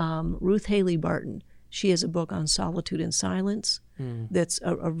more, Ruth Haley Barton. She has a book on solitude and silence that's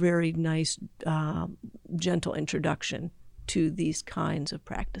a very nice, gentle introduction to these kinds of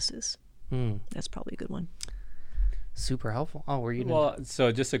practices. That's probably a good one. Super helpful. Oh, were you? Well,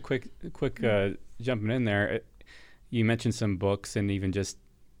 so just a quick jumping in there. You mentioned some books, and even just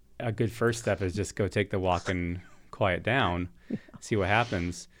a good first step is just go take the walk and quiet down, see what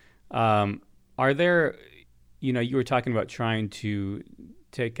happens. Are there, you were talking about trying to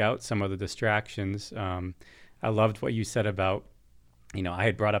take out some of the distractions. I loved what you said about, I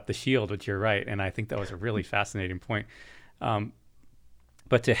had brought up the shield, which you're right, and I think that was a really fascinating point.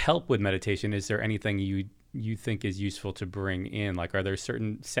 But to help with meditation, is there anything you think is useful to bring in? Like, are there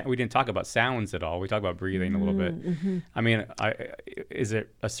certain, we didn't talk about sounds at all. We talked about breathing a little bit. Mm-hmm. I mean, is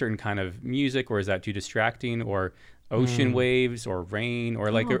it a certain kind of music, or is that too distracting, or ocean waves, or rain, or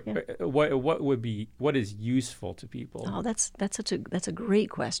like, what is useful to people? Oh, that's a great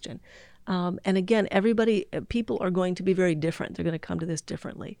question. And again, people are going to be very different. They're going to come to this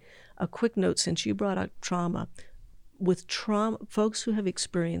differently. A quick note, since you brought up trauma, with trauma, folks who have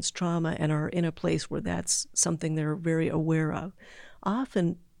experienced trauma and are in a place where that's something they're very aware of,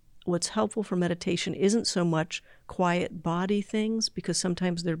 often what's helpful for meditation isn't so much quiet body things, because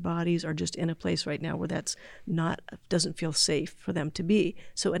sometimes their bodies are just in a place right now where doesn't feel safe for them to be.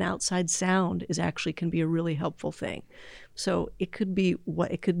 So an outside sound can be a really helpful thing. So it could be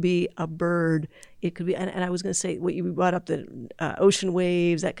a bird. It could be, and I was going to say what you brought up, the ocean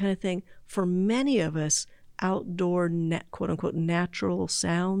waves, that kind of thing. For many of us, outdoor, quote unquote, natural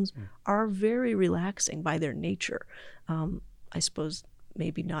sounds are very relaxing by their nature. I suppose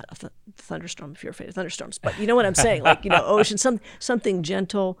maybe not a thunderstorm if you're afraid of thunderstorms, but you know what I'm saying, like, ocean, something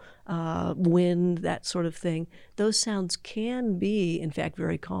gentle, wind, that sort of thing. Those sounds can be, in fact,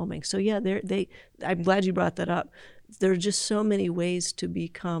 very calming. So yeah, I'm glad you brought that up. There are just so many ways to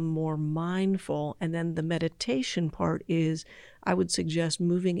become more mindful. And then the meditation part is, I would suggest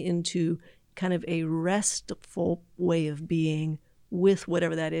moving into kind of a restful way of being with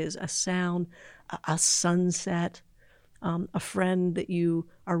whatever that is, a sound, a sunset, a friend that you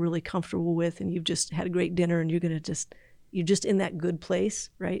are really comfortable with, and you've just had a great dinner, and you're just in that good place,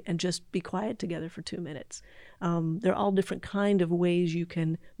 right? And just be quiet together for 2 minutes. There are all different kind of ways you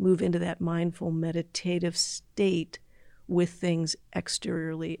can move into that mindful meditative state with things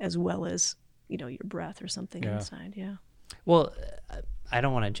exteriorly as well as, your breath or something inside. Yeah. Well, I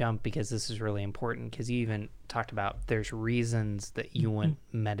don't want to jump because this is really important, because you even talked about there's reasons that you wouldn't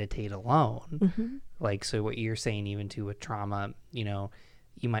meditate alone. Mm-hmm. Like, so what you're saying, even too with trauma,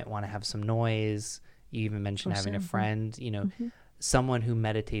 you might want to have some noise. You even mentioned having a friend, someone who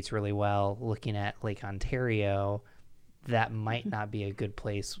meditates really well, looking at Lake Ontario, that might not be a good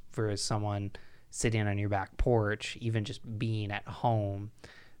place for someone sitting on your back porch, even just being at home.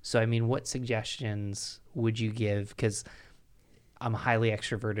 So, I mean, what suggestions would you give? Because I'm a highly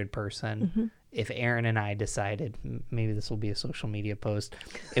extroverted person. Mm-hmm. If Aaron and I decided, maybe this will be a social media post,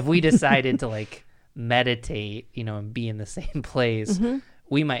 if we decided to meditate, and be in the same place,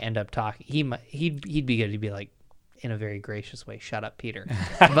 we might end up talking. He'd be good to be like, in a very gracious way, shut up, Peter.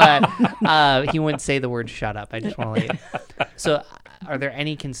 But he wouldn't say the word shut up. I just want to So are there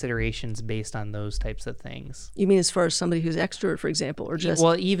any considerations based on those types of things? You mean as far as somebody who's extrovert, for example, or just...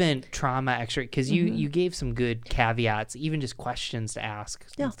 Well, even trauma extrovert, because you gave some good caveats, even just questions to ask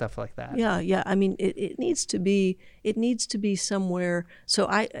and stuff like that. Yeah. I mean, it needs to be somewhere. So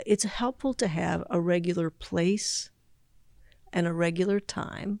it's helpful to have a regular place and a regular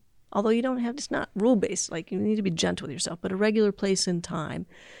time. Although you don't have, it's not rule-based, like you need to be gentle with yourself, but a regular place and time.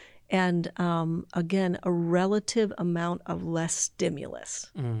 And again, a relative amount of less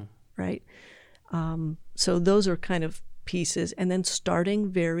stimulus, right? So those are kind of pieces. And then starting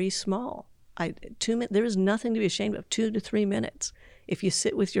very small. 2 minutes, there is nothing to be ashamed of, 2 to 3 minutes. If you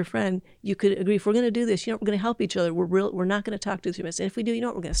sit with your friend, you could agree, if we're going to do this, we're going to help each other. We're not going to talk 2 to 3 minutes. And if we do,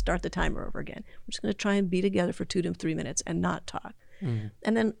 we're going to start the timer over again. We're just going to try and be together for 2 to 3 minutes and not talk.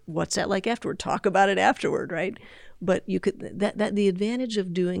 And then what's that like afterward? Talk about it afterward, right? But you could that the advantage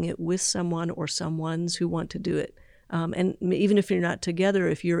of doing it with someone or someones who want to do it, and even if you're not together,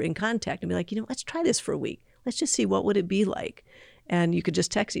 if you're in contact, and be like, let's try this for a week. Let's just see what would it be like, and you could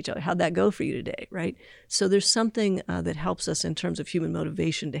just text each other, how'd that go for you today, right? So there's something that helps us in terms of human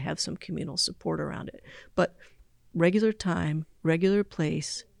motivation to have some communal support around it. But regular time, regular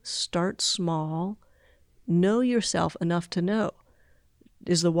place, start small, know yourself enough to know.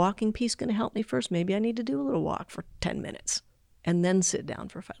 Is the walking piece going to help me first? Maybe I need to do a little walk for 10 minutes and then sit down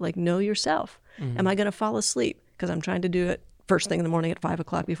for 5. Like, know yourself. Am I going to fall asleep because I'm trying to do it first thing in the morning at 5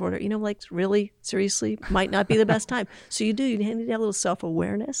 o'clock before dinner? Really, seriously, might not be the best time. So you need to have a little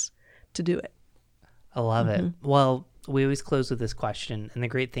self-awareness to do it. I love it. Well, we always close with this question. And the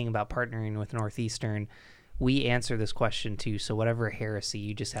great thing about partnering with Northeastern, we answer this question too. So whatever heresy,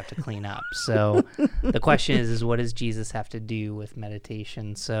 you just have to clean up. So the question is what does Jesus have to do with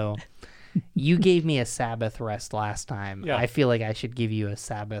meditation? So you gave me a Sabbath rest last time. Yeah. I feel like I should give you a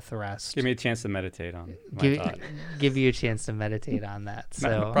Sabbath rest. Give me a chance to meditate on give you a chance to meditate on that.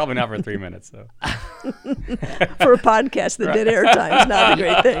 So probably not for 3 minutes though. For a podcast, the dead air time is not a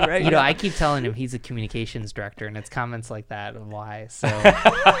great thing, right? I keep telling him he's a communications director, and it's comments like that of why. So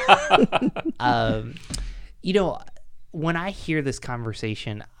when I hear this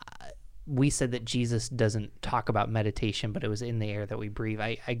conversation, we said that Jesus doesn't talk about meditation, but it was in the air that we breathe.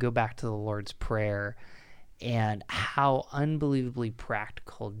 I go back to the Lord's Prayer and how unbelievably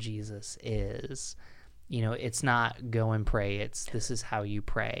practical Jesus is. It's not go and pray. It's this is how you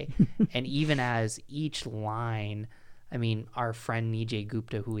pray. And even as each line, our friend Nijay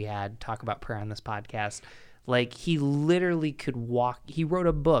Gupta, who we had talk about prayer on this podcast, he literally could walk. He wrote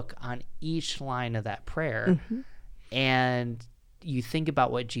a book on each line of that prayer. And you think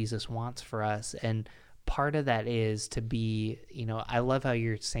about what Jesus wants for us, and part of that is to be, I love how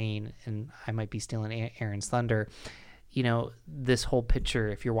you're saying, and I might be stealing Aaron's thunder, this whole picture,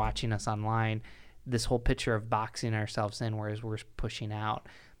 if you're watching us online, this whole picture of boxing ourselves in, whereas we're pushing out.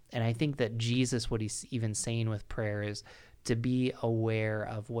 And I think that Jesus, what he's even saying with prayer is to be aware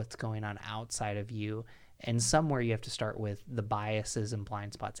of what's going on outside of you. And somewhere you have to start with the biases and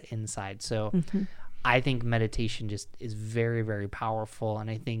blind spots inside. So I think meditation just is very, very powerful. And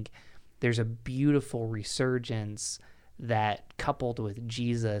I think there's a beautiful resurgence that, coupled with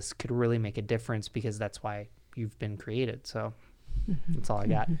Jesus, could really make a difference, because that's why you've been created. So that's all I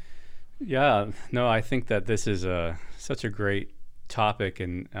got. Yeah, no, I think that this is such a great topic,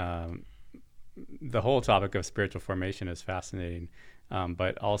 and the whole topic of spiritual formation is fascinating,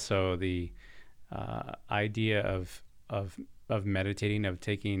 but also the idea of meditating, of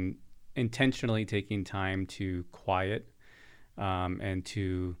intentionally taking time to quiet, and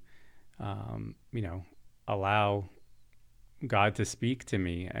to allow God to speak to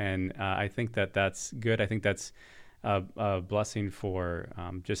me. And I think that that's good. I think that's a blessing for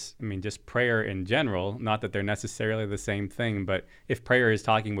just prayer in general. Not that they're necessarily the same thing, but if prayer is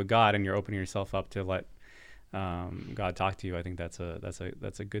talking with God and you're opening yourself up to let God talk to you, I think that's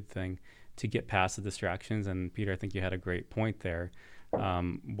a good thing to get past the distractions. And Peter, I think you had a great point there.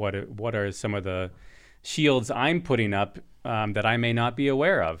 What are some of the shields I'm putting up that I may not be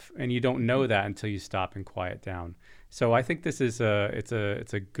aware of? And you don't know that until you stop and quiet down. So I think this is it's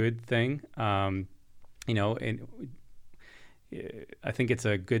a good thing. And I think it's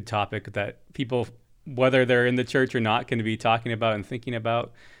a good topic that people, whether they're in the church or not, can be talking about and thinking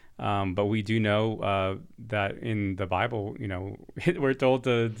about. But we do know that in the Bible, we're told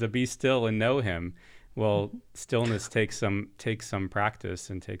to be still and know Him. Well, stillness takes some practice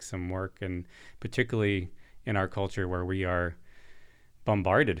and takes some work, and particularly in our culture where we are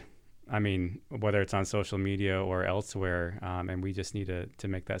bombarded. I mean, whether it's on social media or elsewhere, and we just need to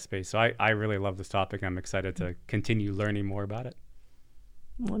make that space. So I really love this topic. I'm excited to continue learning more about it.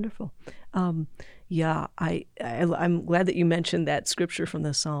 Wonderful. I'm glad that you mentioned that scripture from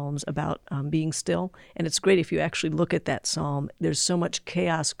the Psalms about being still. And it's great if you actually look at that psalm. There's so much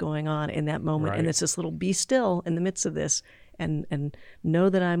chaos going on in that moment. Right. And it's this little be still in the midst of this, and know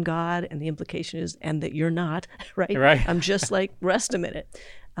that I'm God. And the implication is, and that you're not, right? Right. I'm just like, rest a minute.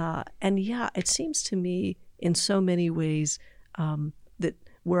 It seems to me in so many ways that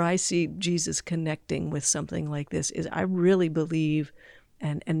where I see Jesus connecting with something like this is, I really believe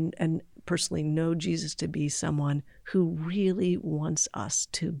and personally know Jesus to be someone who really wants us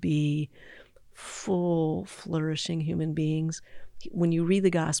to be full, flourishing human beings. When you read the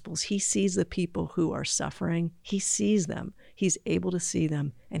Gospels, he sees the people who are suffering. He sees them. He's able to see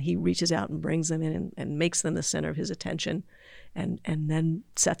them, and he reaches out and brings them in and makes them the center of his attention, and then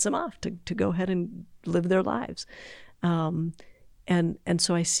sets them off to go ahead and live their lives. And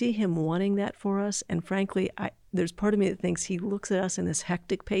so I see him wanting that for us. And frankly, there's part of me that thinks he looks at us in this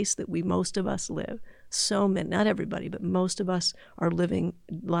hectic pace that most of us live. So many, not everybody, but most of us are living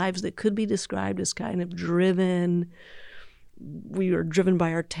lives that could be described as kind of driven. We are driven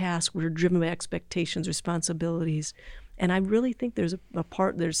by our tasks. We're driven by expectations, responsibilities. And I really think there's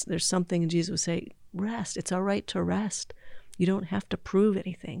there's something, and Jesus would say, rest. It's all right to rest. You don't have to prove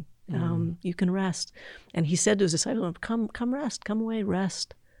anything. You can rest. And he said to his disciples, come rest, come away,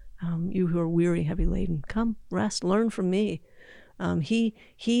 rest. You who are weary, heavy laden, come rest, learn from me.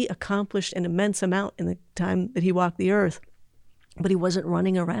 He accomplished an immense amount in the time that he walked the earth, but he wasn't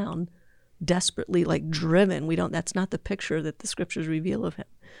running around desperately, like driven. That's not the picture that the scriptures reveal of him.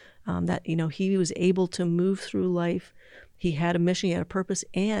 He was able to move through life. He had a mission, he had a purpose,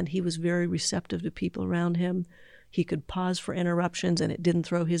 and he was very receptive to people around him. He could pause for interruptions, and it didn't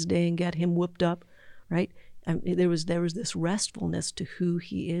throw his day and get him whooped up, right? There was this restfulness to who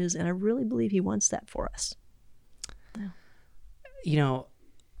he is, and I really believe he wants that for us. Yeah.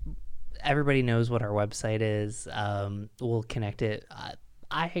 Everybody knows what our website is. We'll connect it.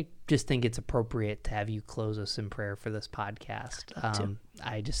 I just think it's appropriate to have you close us in prayer for this podcast.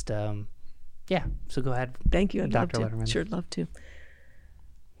 So go ahead. Thank you. Dr. Love to. Letterman. Sure, I'd love to.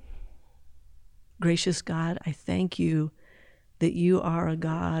 Gracious God, I thank you that you are a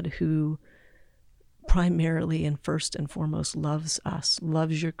God who primarily and first and foremost loves us,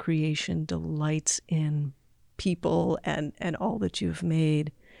 loves your creation, delights in people and all that you've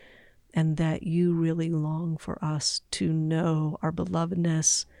made, and that you really long for us to know our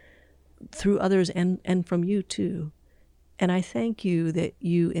belovedness through others and from you too. And I thank you that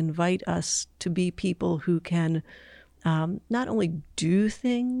you invite us to be people who can not only do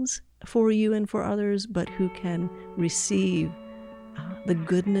things, for you and for others, but who can receive the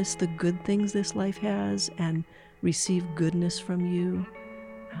goodness, the good things this life has, and receive goodness from you,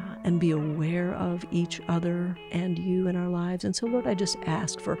 and be aware of each other and you in our lives. And so, Lord, I just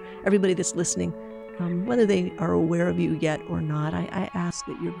ask for everybody that's listening, whether they are aware of you yet or not, I ask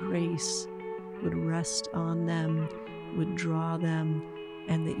that your grace would rest on them, would draw them,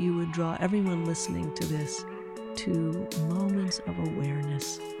 and that you would draw everyone listening to this to moments of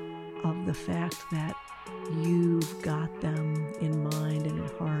awareness of the fact that you've got them in mind and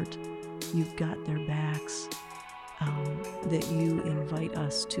in heart. You've got their backs. That you invite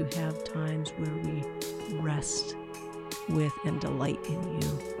us to have times where we rest with and delight in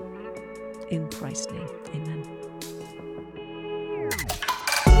you. In Christ's name, amen.